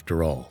earlier,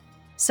 after all.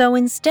 So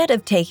instead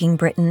of taking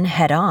Britain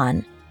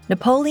head-on,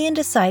 Napoleon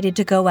decided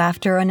to go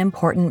after an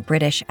important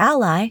British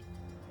ally,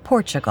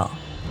 Portugal.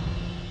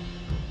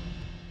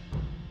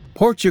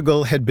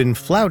 Portugal had been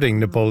flouting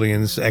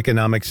Napoleon's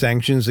economic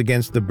sanctions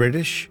against the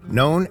British,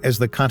 known as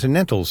the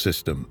Continental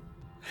System.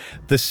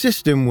 The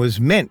system was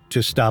meant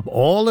to stop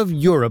all of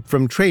Europe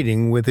from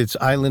trading with its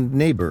island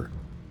neighbor.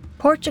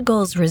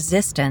 Portugal's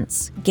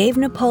resistance gave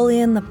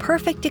Napoleon the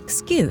perfect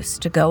excuse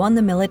to go on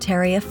the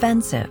military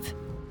offensive.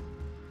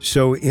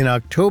 So in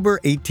October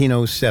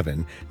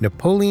 1807,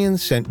 Napoleon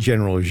sent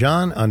General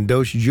Jean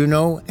Andoche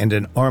Junot and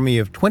an army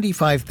of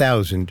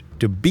 25,000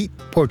 to beat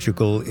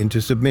Portugal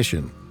into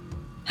submission.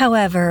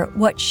 However,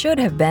 what should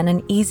have been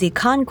an easy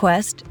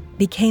conquest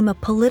became a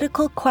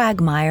political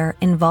quagmire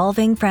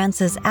involving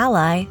France's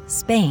ally,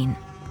 Spain.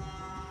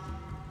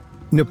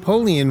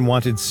 Napoleon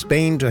wanted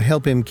Spain to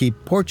help him keep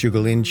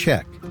Portugal in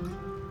check.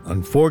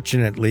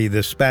 Unfortunately,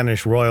 the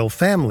Spanish royal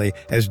family,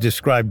 as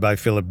described by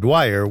Philip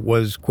Dwyer,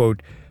 was,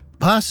 quote,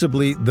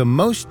 possibly the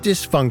most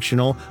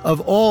dysfunctional of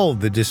all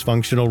the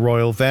dysfunctional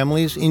royal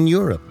families in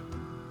Europe.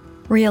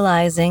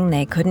 Realizing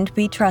they couldn't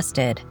be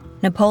trusted,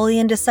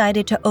 Napoleon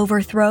decided to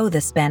overthrow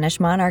the Spanish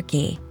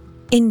monarchy.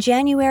 In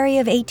January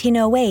of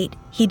 1808,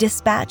 he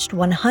dispatched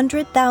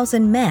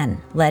 100,000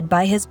 men, led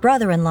by his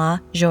brother-in-law,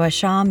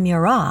 Joachim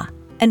Murat,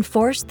 and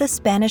forced the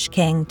Spanish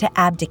king to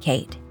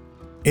abdicate.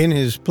 In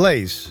his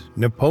place,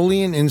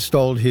 Napoleon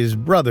installed his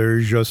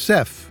brother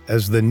Joseph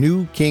as the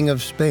new king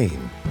of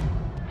Spain.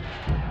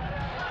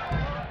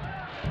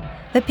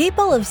 The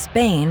people of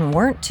Spain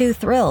weren't too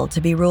thrilled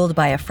to be ruled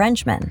by a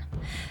Frenchman,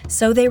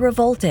 so they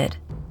revolted.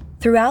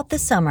 Throughout the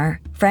summer,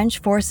 French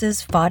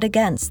forces fought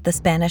against the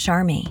Spanish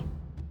army.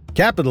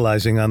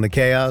 Capitalizing on the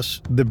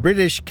chaos, the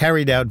British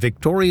carried out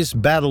victorious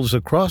battles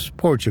across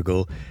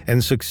Portugal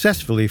and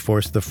successfully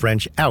forced the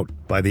French out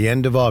by the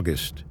end of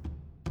August.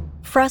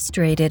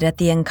 Frustrated at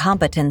the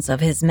incompetence of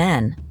his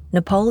men,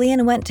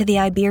 Napoleon went to the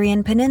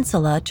Iberian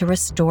Peninsula to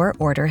restore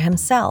order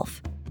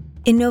himself.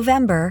 In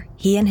November,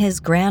 he and his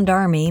Grand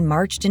Army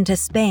marched into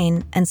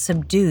Spain and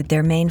subdued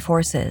their main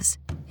forces.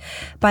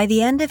 By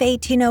the end of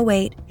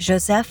 1808,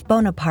 Joseph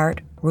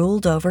Bonaparte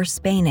ruled over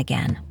Spain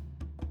again.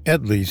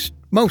 At least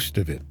most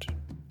of it.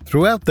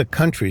 Throughout the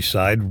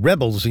countryside,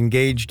 rebels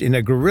engaged in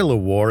a guerrilla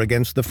war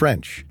against the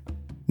French.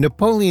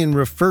 Napoleon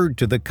referred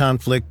to the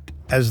conflict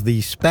as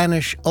the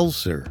Spanish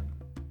Ulcer.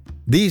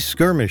 These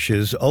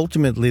skirmishes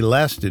ultimately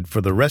lasted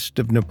for the rest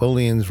of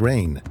Napoleon's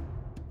reign.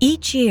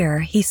 Each year,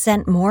 he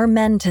sent more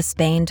men to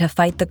Spain to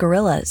fight the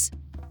guerrillas.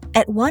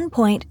 At one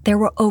point, there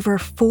were over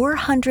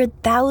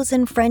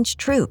 400,000 French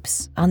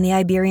troops on the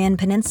Iberian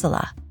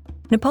Peninsula.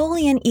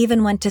 Napoleon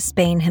even went to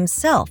Spain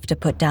himself to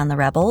put down the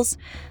rebels,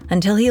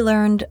 until he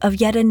learned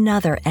of yet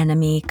another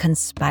enemy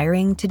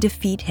conspiring to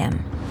defeat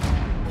him.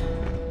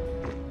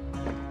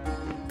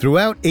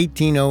 Throughout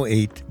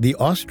 1808, the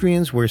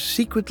Austrians were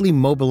secretly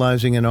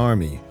mobilizing an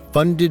army,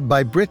 funded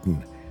by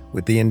Britain,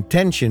 with the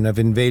intention of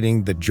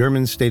invading the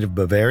German state of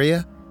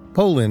Bavaria,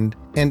 Poland,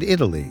 and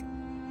Italy.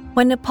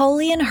 When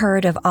Napoleon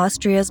heard of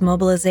Austria's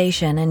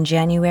mobilization in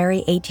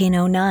January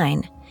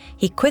 1809,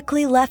 he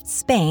quickly left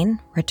Spain,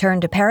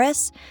 returned to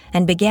Paris,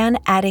 and began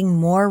adding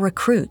more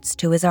recruits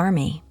to his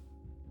army.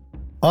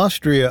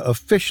 Austria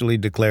officially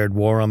declared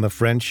war on the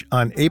French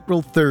on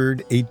April 3,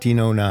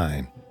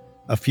 1809.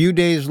 A few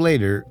days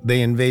later,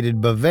 they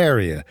invaded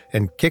Bavaria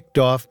and kicked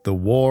off the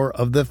War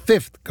of the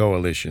Fifth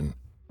Coalition.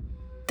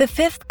 The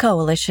Fifth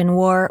Coalition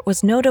War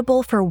was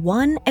notable for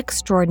one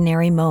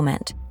extraordinary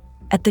moment.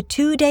 At the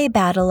two-day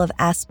Battle of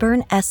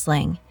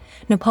Aspern-Essling,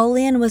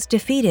 Napoleon was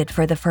defeated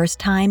for the first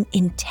time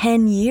in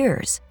 10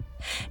 years.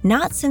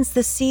 Not since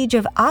the Siege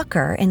of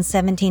Acre in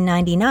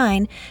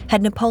 1799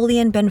 had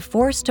Napoleon been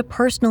forced to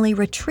personally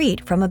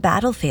retreat from a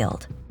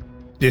battlefield.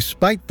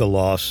 Despite the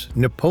loss,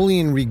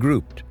 Napoleon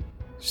regrouped.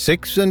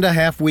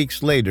 6.5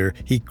 weeks later,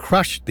 he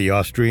crushed the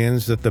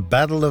Austrians at the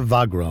Battle of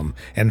Wagram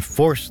and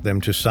forced them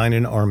to sign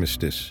an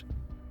armistice.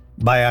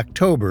 By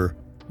October,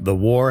 the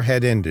war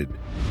had ended.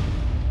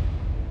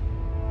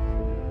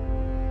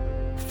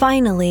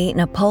 Finally,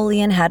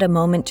 Napoleon had a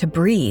moment to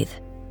breathe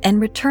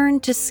and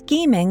returned to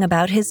scheming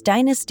about his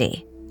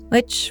dynasty,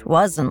 which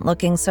wasn't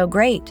looking so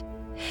great.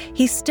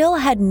 He still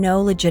had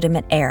no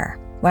legitimate heir.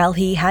 While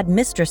he had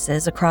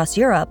mistresses across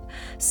Europe,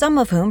 some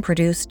of whom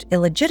produced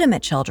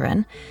illegitimate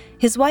children,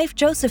 his wife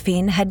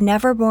Josephine had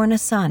never borne a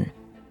son.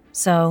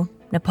 So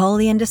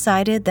Napoleon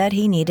decided that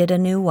he needed a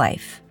new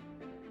wife.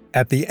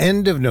 At the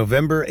end of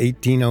November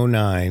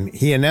 1809,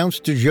 he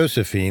announced to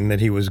Josephine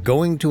that he was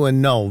going to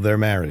annul their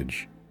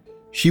marriage.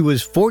 She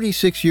was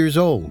 46 years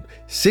old,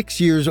 6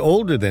 years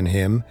older than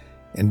him,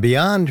 and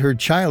beyond her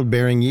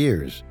childbearing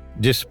years.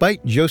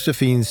 Despite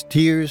Josephine's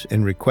tears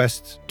and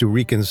requests to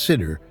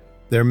reconsider,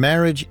 their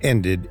marriage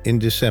ended in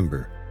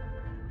December.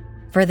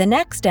 For the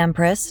next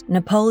empress,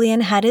 Napoleon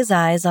had his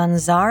eyes on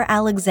Tsar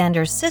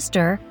Alexander's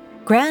sister,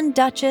 Grand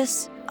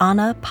Duchess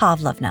Anna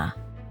Pavlovna.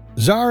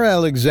 Tsar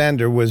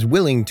Alexander was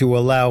willing to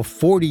allow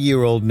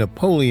 40-year-old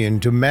Napoleon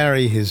to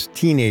marry his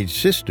teenage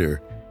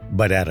sister,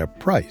 but at a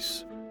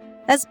price.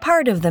 As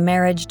part of the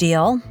marriage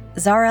deal,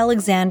 Tsar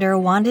Alexander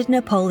wanted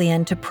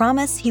Napoleon to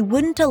promise he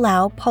wouldn't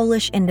allow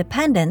Polish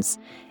independence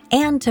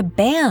and to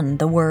ban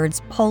the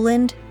words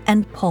Poland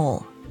and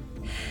Pole.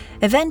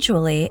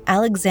 Eventually,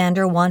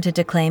 Alexander wanted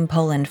to claim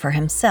Poland for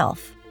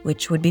himself,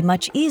 which would be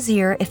much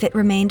easier if it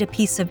remained a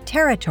piece of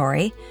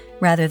territory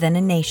rather than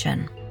a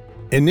nation.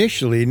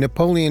 Initially,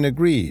 Napoleon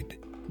agreed,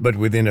 but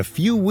within a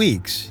few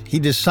weeks, he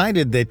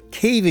decided that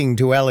caving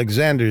to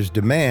Alexander's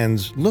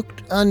demands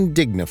looked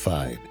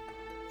undignified.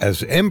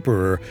 As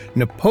emperor,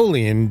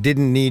 Napoleon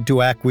didn't need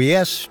to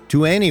acquiesce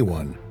to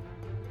anyone.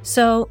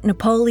 So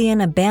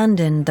Napoleon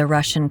abandoned the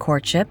Russian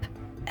courtship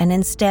and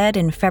instead,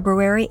 in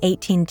February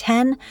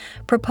 1810,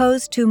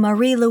 proposed to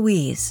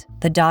Marie-Louise,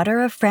 the daughter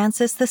of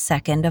Francis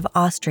II of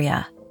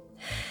Austria.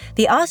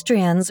 The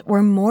Austrians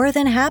were more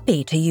than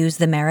happy to use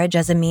the marriage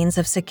as a means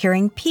of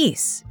securing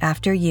peace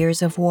after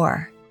years of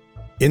war.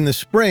 In the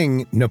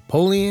spring,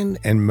 Napoleon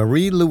and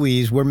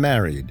Marie-Louise were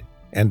married,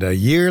 and a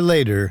year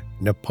later,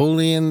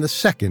 Napoleon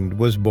II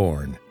was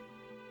born.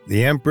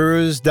 The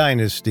emperor's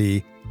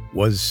dynasty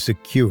was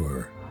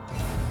secure.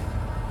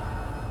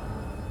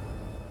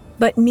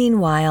 But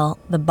meanwhile,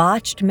 the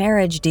botched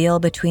marriage deal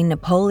between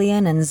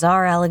Napoleon and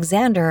Tsar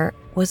Alexander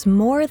was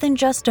more than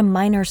just a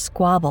minor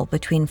squabble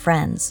between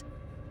friends.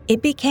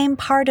 It became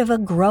part of a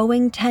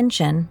growing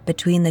tension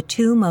between the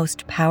two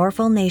most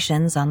powerful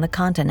nations on the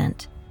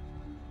continent.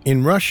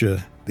 In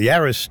Russia, the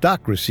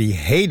aristocracy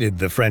hated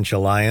the French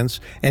alliance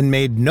and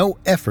made no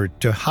effort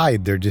to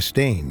hide their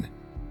disdain.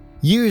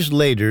 Years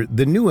later,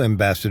 the new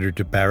ambassador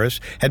to Paris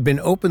had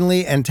been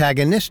openly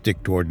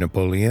antagonistic toward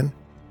Napoleon,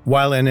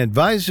 while an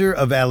advisor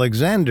of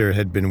Alexander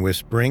had been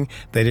whispering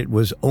that it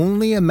was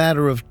only a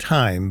matter of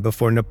time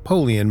before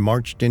Napoleon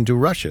marched into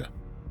Russia.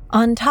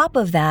 On top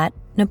of that,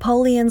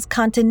 Napoleon's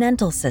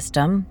continental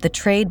system, the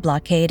trade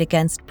blockade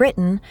against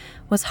Britain,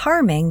 was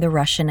harming the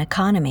Russian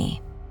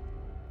economy.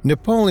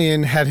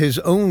 Napoleon had his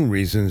own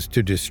reasons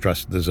to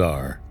distrust the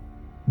Tsar.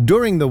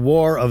 During the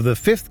War of the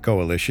Fifth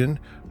Coalition,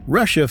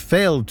 Russia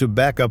failed to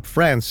back up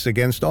France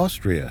against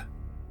Austria.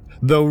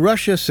 Though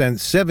Russia sent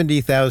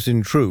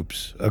 70,000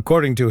 troops,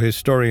 according to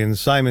historian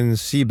Simon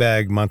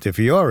Sebag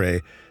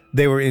Montefiore,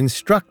 they were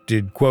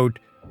instructed, quote,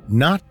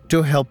 not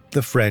to help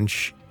the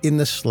French in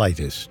the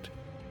slightest.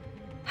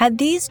 Had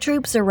these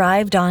troops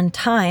arrived on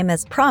time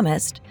as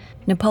promised,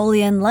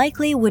 Napoleon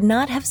likely would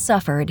not have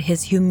suffered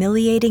his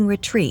humiliating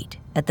retreat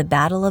at the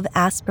Battle of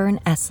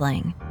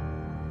Aspern-Essling.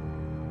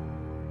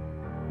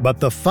 But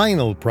the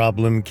final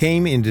problem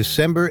came in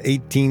December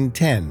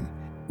 1810,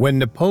 when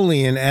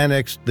Napoleon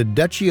annexed the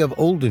Duchy of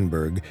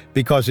Oldenburg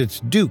because its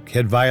duke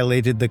had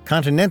violated the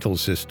continental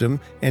system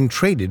and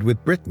traded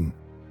with Britain.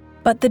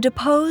 But the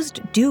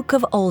deposed Duke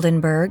of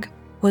Oldenburg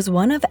was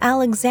one of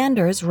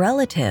Alexander's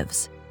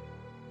relatives.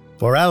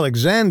 For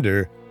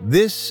Alexander,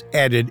 this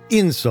added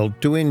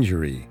insult to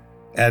injury,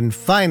 and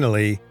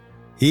finally,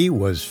 he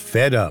was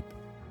fed up.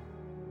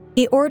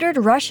 He ordered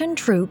Russian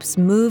troops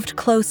moved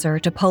closer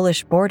to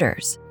Polish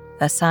borders,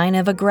 a sign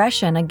of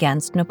aggression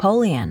against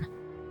Napoleon.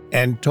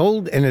 And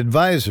told an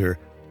advisor,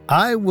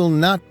 I will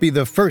not be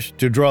the first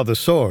to draw the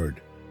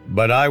sword,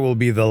 but I will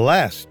be the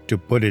last to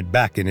put it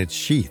back in its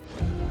sheath.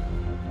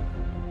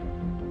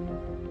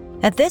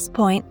 At this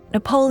point,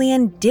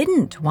 Napoleon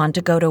didn't want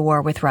to go to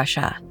war with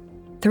Russia.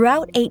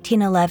 Throughout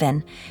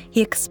 1811,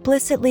 he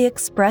explicitly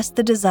expressed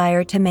the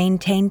desire to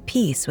maintain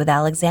peace with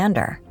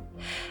Alexander.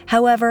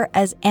 However,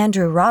 as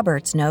Andrew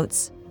Roberts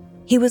notes,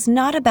 he was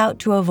not about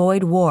to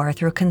avoid war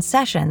through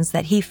concessions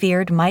that he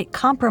feared might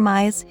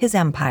compromise his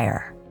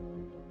empire.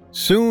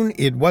 Soon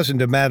it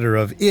wasn't a matter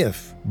of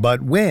if,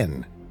 but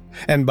when.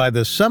 And by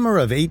the summer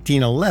of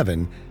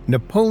 1811,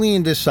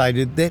 Napoleon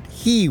decided that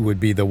he would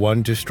be the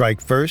one to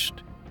strike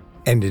first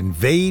and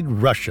invade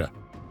Russia.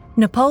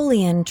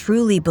 Napoleon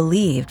truly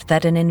believed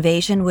that an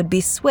invasion would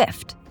be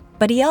swift,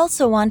 but he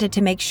also wanted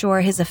to make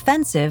sure his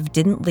offensive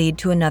didn't lead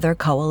to another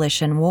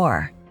coalition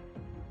war.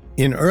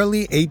 In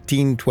early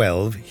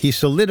 1812, he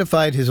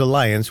solidified his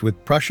alliance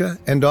with Prussia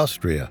and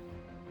Austria.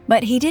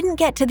 But he didn't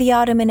get to the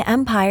Ottoman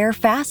Empire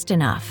fast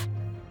enough.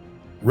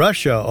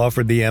 Russia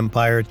offered the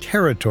empire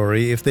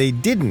territory if they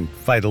didn't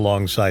fight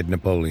alongside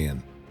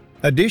Napoleon.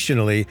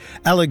 Additionally,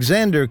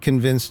 Alexander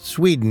convinced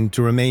Sweden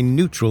to remain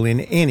neutral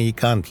in any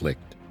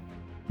conflict.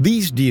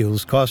 These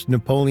deals cost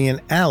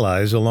Napoleon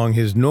allies along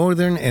his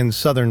northern and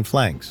southern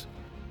flanks,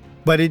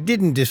 but it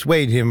didn't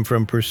dissuade him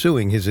from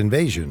pursuing his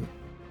invasion.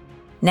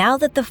 Now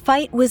that the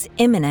fight was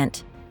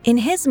imminent, in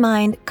his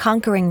mind,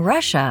 conquering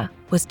Russia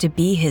was to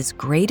be his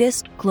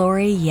greatest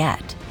glory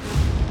yet.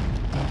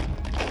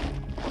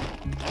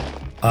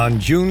 On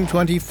June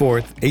 24,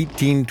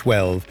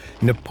 1812,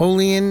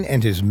 Napoleon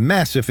and his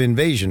massive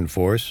invasion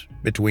force,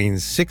 between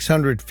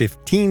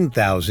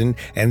 615,000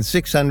 and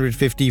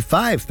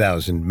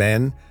 655,000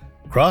 men,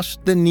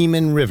 crossed the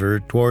Niemen River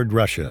toward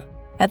Russia.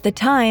 At the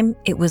time,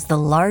 it was the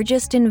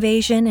largest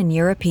invasion in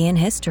European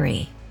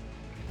history.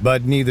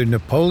 But neither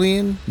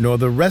Napoleon nor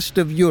the rest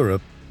of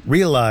Europe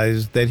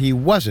realized that he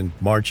wasn't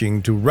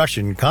marching to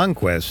Russian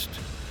conquest.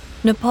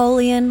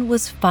 Napoleon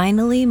was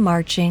finally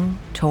marching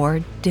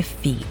toward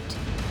defeat.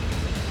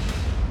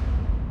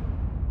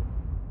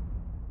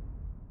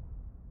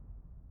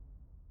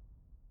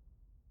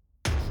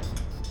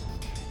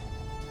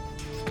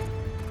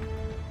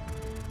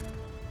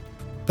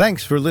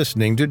 Thanks for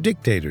listening to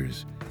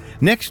Dictators.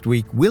 Next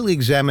week, we'll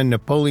examine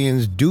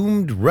Napoleon's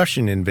doomed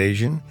Russian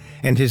invasion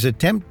and his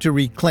attempt to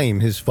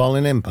reclaim his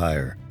fallen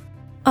empire.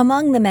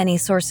 Among the many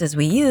sources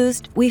we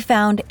used, we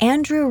found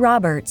Andrew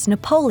Roberts'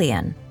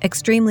 Napoleon,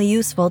 extremely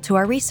useful to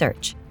our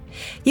research.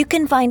 You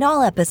can find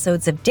all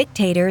episodes of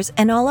Dictators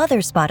and all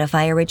other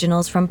Spotify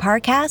originals from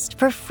Parcast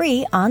for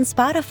free on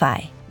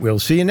Spotify. We'll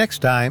see you next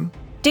time.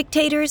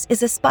 Dictators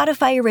is a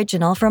Spotify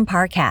original from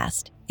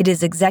Parcast. It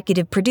is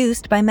executive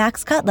produced by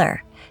Max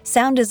Cutler,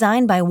 sound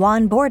designed by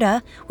Juan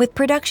Borda, with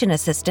production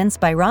assistance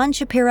by Ron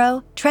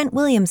Shapiro, Trent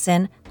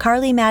Williamson,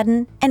 Carly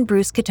Madden, and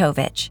Bruce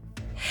Katovich.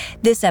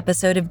 This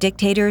episode of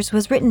Dictators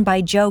was written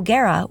by Joe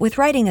Guerra with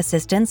writing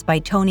assistance by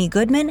Tony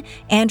Goodman,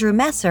 Andrew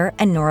Messer,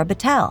 and Nora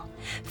Battelle.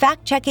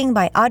 Fact-checking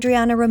by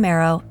Adriana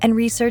Romero and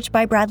research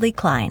by Bradley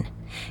Klein.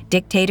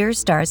 Dictators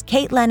stars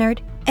Kate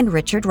Leonard and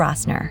Richard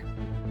Rossner.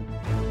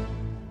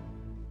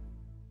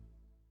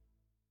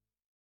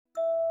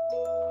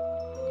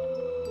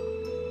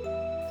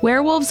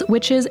 Werewolves,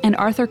 witches, and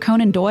Arthur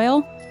Conan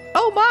Doyle?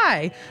 Oh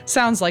my!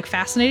 Sounds like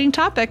fascinating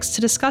topics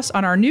to discuss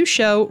on our new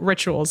show,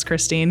 Rituals,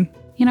 Christine.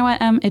 You know what,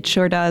 Em? It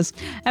sure does.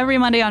 Every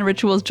Monday on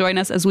Rituals, join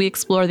us as we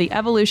explore the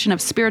evolution of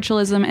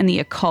spiritualism and the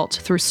occult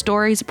through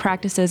stories,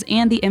 practices,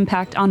 and the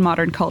impact on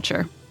modern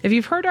culture. If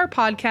you've heard our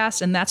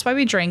podcast and That's Why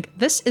We Drink,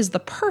 this is the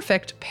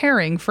perfect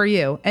pairing for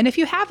you. And if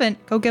you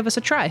haven't, go give us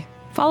a try.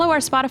 Follow our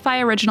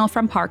Spotify original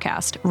from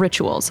Parcast,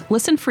 Rituals.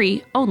 Listen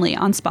free only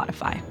on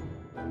Spotify.